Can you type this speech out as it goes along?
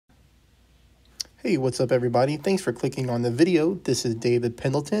Hey, what's up everybody? Thanks for clicking on the video. This is David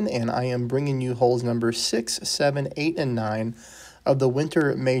Pendleton and I am bringing you holes number 6, 7, 8, and 9 of the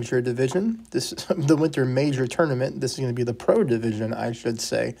Winter Major Division. This is the Winter Major Tournament. This is going to be the Pro Division, I should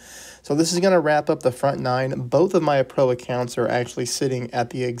say. So this is going to wrap up the front 9. Both of my pro accounts are actually sitting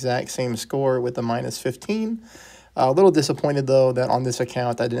at the exact same score with a minus 15. A little disappointed though that on this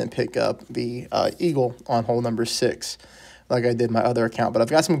account I didn't pick up the Eagle on hole number 6 like I did my other account. But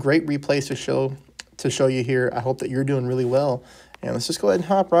I've got some great replays to show you here. I hope that you're doing really well. And let's just go ahead and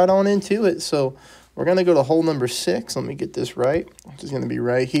hop right on into it. So we're going to go to hole number 6. Let me get this right, which is going to be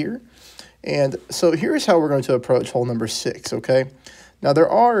right here. And so here's how we're going to approach hole number 6, okay? Now, there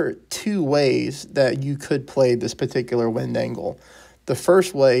are two ways that you could play this particular wind angle. The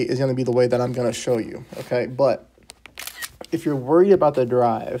first way is going to be the way that I'm going to show you, okay? But if you're worried about the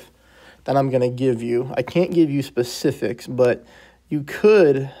drive that I'm going to give you, I can't give you specifics, but you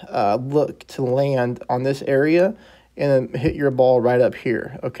could look to land on this area and then hit your ball right up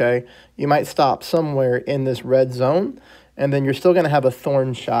here, okay? You might stop somewhere in this red zone, and then you're still going to have a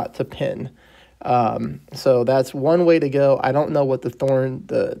thorn shot to pin. So that's one way to go. I don't know what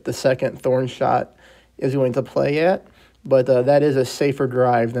the second thorn shot is going to play at, but that is a safer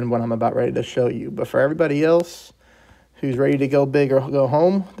drive than what I'm about ready to show you. But for everybody else who's ready to go big or go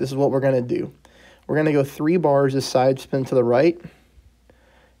home, this is what we're going to do. We're going to go 3 bars as side spin to the right,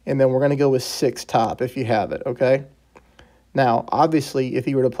 and then we're going to go with 6 top if you have it, okay? Now, obviously, if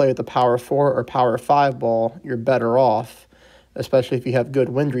you were to play with the power 4 or power 5 ball, you're better off, especially if you have good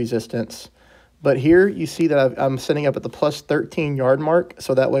wind resistance. But here, you see that I'm setting up at the plus 13 yard mark,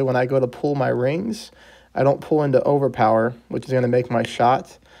 so that way when I go to pull my rings, I don't pull into overpower, which is going to make my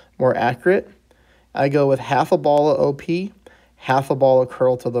shot more accurate. I go with half a ball of OP, half a ball of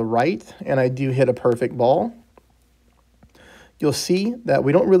curl to the right, and I do hit a perfect ball. You'll see that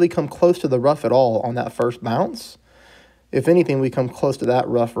we don't really come close to the rough at all on that first bounce. If anything, we come close to that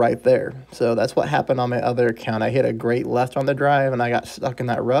rough right there. So that's what happened on my other account. I hit a great left on the drive, and I got stuck in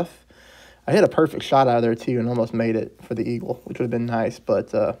that rough. I hit a perfect shot out of there, too, and almost made it for the Eagle, which would have been nice,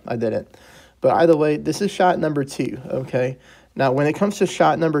 but I didn't. But either way, this is shot number 2, okay? Now, when it comes to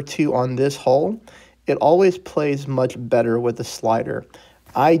shot number 2 on this hole, it always plays much better with the slider.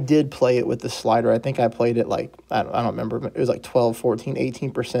 I did play it with the slider. I think I played it like, I don't remember. It was like 12, 14,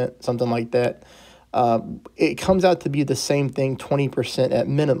 18%, something like that. It comes out to be the same thing, 20% at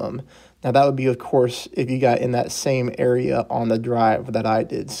minimum. Now, that would be, of course, if you got in that same area on the drive that I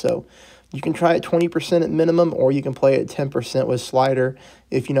did. So you can try it 20% at minimum, or you can play it 10% with slider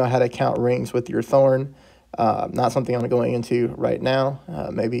if you know how to count rings with your thorn. Not something I'm going into right now.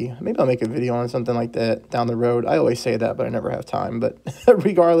 Maybe I'll make a video on something like that down the road. I always say that, but I never have time. But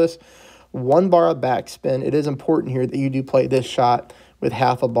regardless, 1 bar of backspin. It is important here that you do play this shot with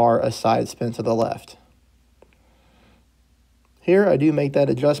half a bar of side spin to the left. Here, I do make that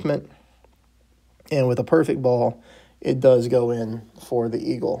adjustment. And with a perfect ball, it does go in for the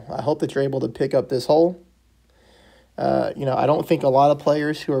Eagle. I hope that you're able to pick up this hole. I don't think a lot of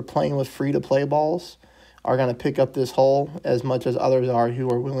players who are playing with free-to-play balls are going to pick up this hole as much as others are who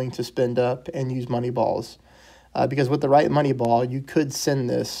are willing to spend up and use money balls. Because with the right money ball, you could send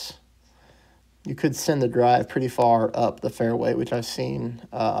the drive pretty far up the fairway, which I've seen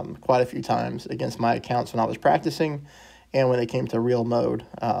quite a few times against my accounts when I was practicing and when it came to real mode.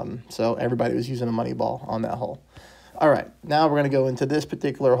 So everybody was using a money ball on that hole. All right, now we're going to go into this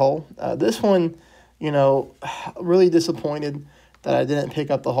particular hole. This one, really disappointed that I didn't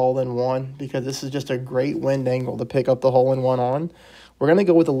pick up the hole-in-one because this is just a great wind angle to pick up the hole-in-one on. We're going to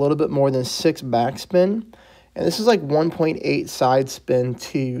go with a little bit more than 6 backspin, and this is like 1.8 side spin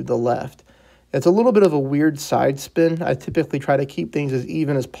to the left. It's a little bit of a weird side spin. I typically try to keep things as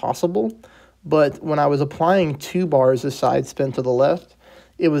even as possible, but when I was applying 2 bars of side spin to the left,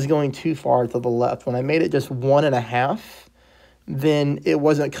 it was going too far to the left. When I made it just 1.5, then it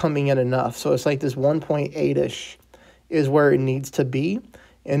wasn't coming in enough. So it's like this 1.8-ish is where it needs to be.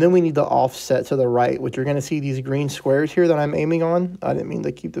 And then we need the offset to the right, which you're going to see these green squares here that I'm aiming on. I didn't mean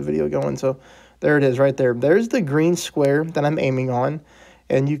to keep the video going, so there it is right there. There's the green square that I'm aiming on,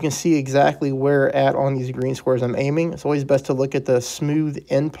 and you can see exactly where at on these green squares I'm aiming. It's always best to look at the smooth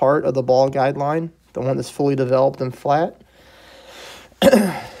end part of the ball guideline, the one that's fully developed and flat.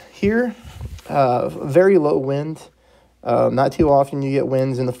 Here, very low wind. Not too often you get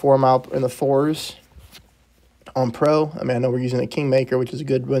winds in the 4s. On pro, I know we're using a Kingmaker, which is a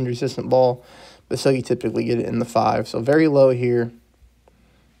good wind-resistant ball, but so you typically get it in the 5. So very low here.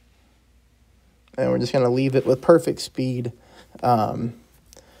 And we're just going to leave it with perfect speed on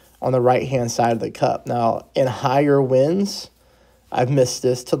the right-hand side of the cup. Now, in higher winds, I've missed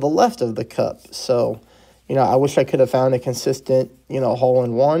this to the left of the cup. So, I wish I could have found a consistent, hole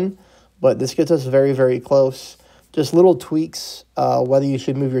in one, but this gets us very, very close. Just little tweaks, whether you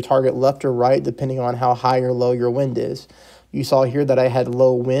should move your target left or right, depending on how high or low your wind is. You saw here that I had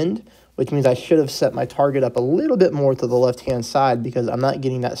low wind, which means I should have set my target up a little bit more to the left-hand side because I'm not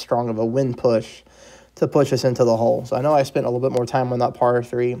getting that strong of a wind push to push us into the hole. So I know I spent a little bit more time on that par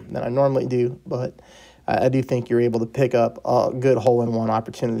 3 than I normally do, but I do think you're able to pick up a good hole-in-one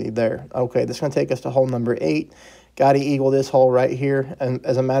opportunity there. Okay, this is going to take us to hole number 8. Got to eagle this hole right here. And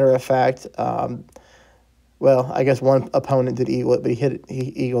as a matter of fact, well, I guess one opponent did eagle it, but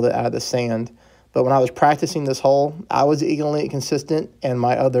he eagled it out of the sand. But when I was practicing this hole, I was eagling it consistent, and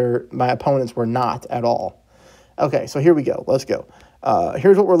my opponents were not at all. Okay, so here we go. Let's go.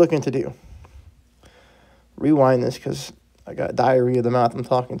 Here's what we're looking to do. Rewind this because I got diarrhea of the mouth. I'm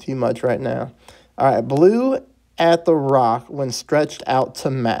talking too much right now. All right, blue at the rock when stretched out to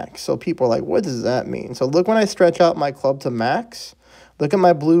max. So people are like, what does that mean? So look when I stretch out my club to max. Look at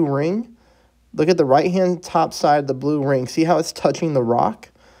my blue ring. Look at the right-hand top side of the blue ring. See how it's touching the rock?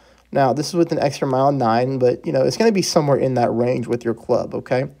 Now, this is with an extra mile 9, but, it's going to be somewhere in that range with your club,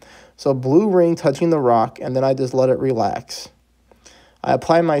 okay? So blue ring touching the rock, and then I just let it relax. I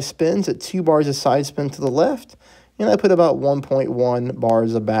apply my spins at 2 bars of side spin to the left, and I put about 1.1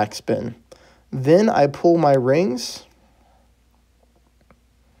 bars of back spin. Then I pull my rings,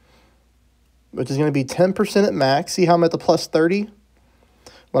 which is going to be 10% at max. See how I'm at the plus 30?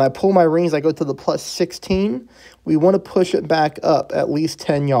 When I pull my rings, I go to the plus 16. We want to push it back up at least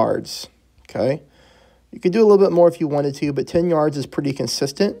 10 yards, okay? You could do a little bit more if you wanted to, but 10 yards is pretty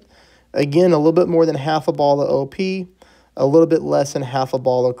consistent. Again, a little bit more than half a ball of OP, a little bit less than half a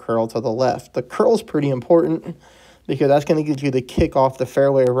ball of curl to the left. The curl is pretty important because that's going to get you the kick off the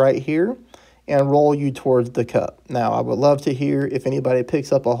fairway right here and roll you towards the cup. Now, I would love to hear if anybody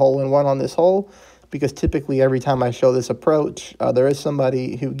picks up a hole-in-one on this hole, because typically every time I show this approach, there is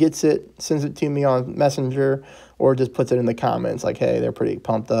somebody who gets it, sends it to me on Messenger, or just puts it in the comments like, hey, they're pretty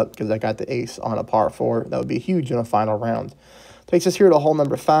pumped up because I got the ace on a par 4. That would be huge in a final round. Takes us here to hole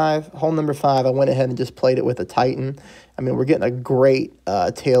number 5. Hole number 5, I went ahead and just played it with a Titan. I mean, we're getting a great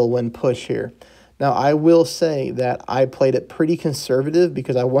tailwind push here. Now, I will say that I played it pretty conservative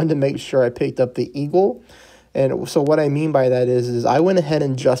because I wanted to make sure I picked up the eagle. And so what I mean by that is I went ahead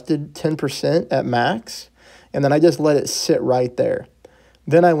and adjusted 10% at max, and then I just let it sit right there.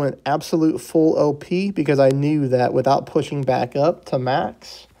 Then I went absolute full OP because I knew that without pushing back up to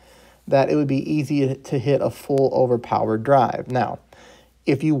max, that it would be easy to hit a full overpowered drive. Now,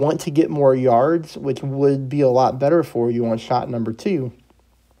 if you want to get more yards, which would be a lot better for you on shot number 2,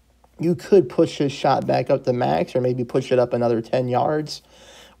 you could push this shot back up to max or maybe push it up another 10 yards.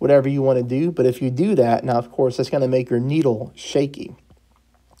 Whatever you want to do. But if you do that, now, of course, that's going to make your needle shaky,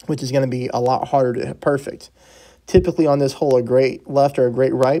 which is going to be a lot harder to hit perfect. Typically on this hole, a great left or a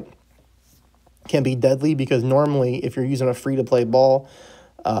great right can be deadly because normally if you're using a free-to-play ball,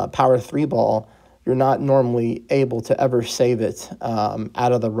 power 3 ball, you're not normally able to ever save it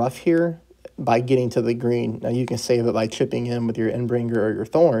out of the rough here by getting to the green. Now, you can save it by chipping in with your Endbringer or your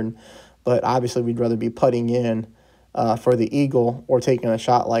Thorn, but obviously we'd rather be putting in for the eagle or taking a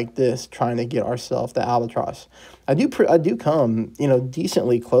shot like this, trying to get ourselves the albatross. I do come,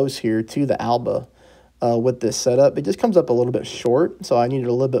 decently close here to the alba with this setup. It just comes up a little bit short, so I needed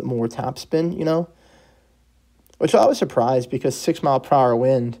a little bit more top spin, which I was surprised because 6 mile per hour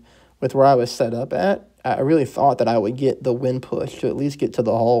wind with where I was set up at. I really thought that I would get the wind push to at least get to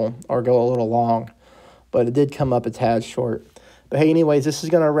the hole or go a little long, but it did come up a tad short. But hey, anyways, this is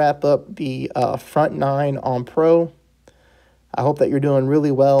going to wrap up the front 9 on pro. I hope that you're doing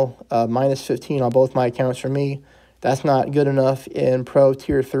really well. Minus 15 on both my accounts for me. That's not good enough in Pro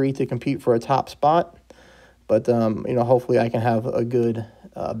Tier 3 to compete for a top spot. But, hopefully I can have a good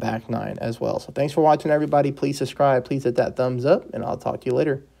back 9 as well. So thanks for watching, everybody. Please subscribe. Please hit that thumbs up, and I'll talk to you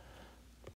later.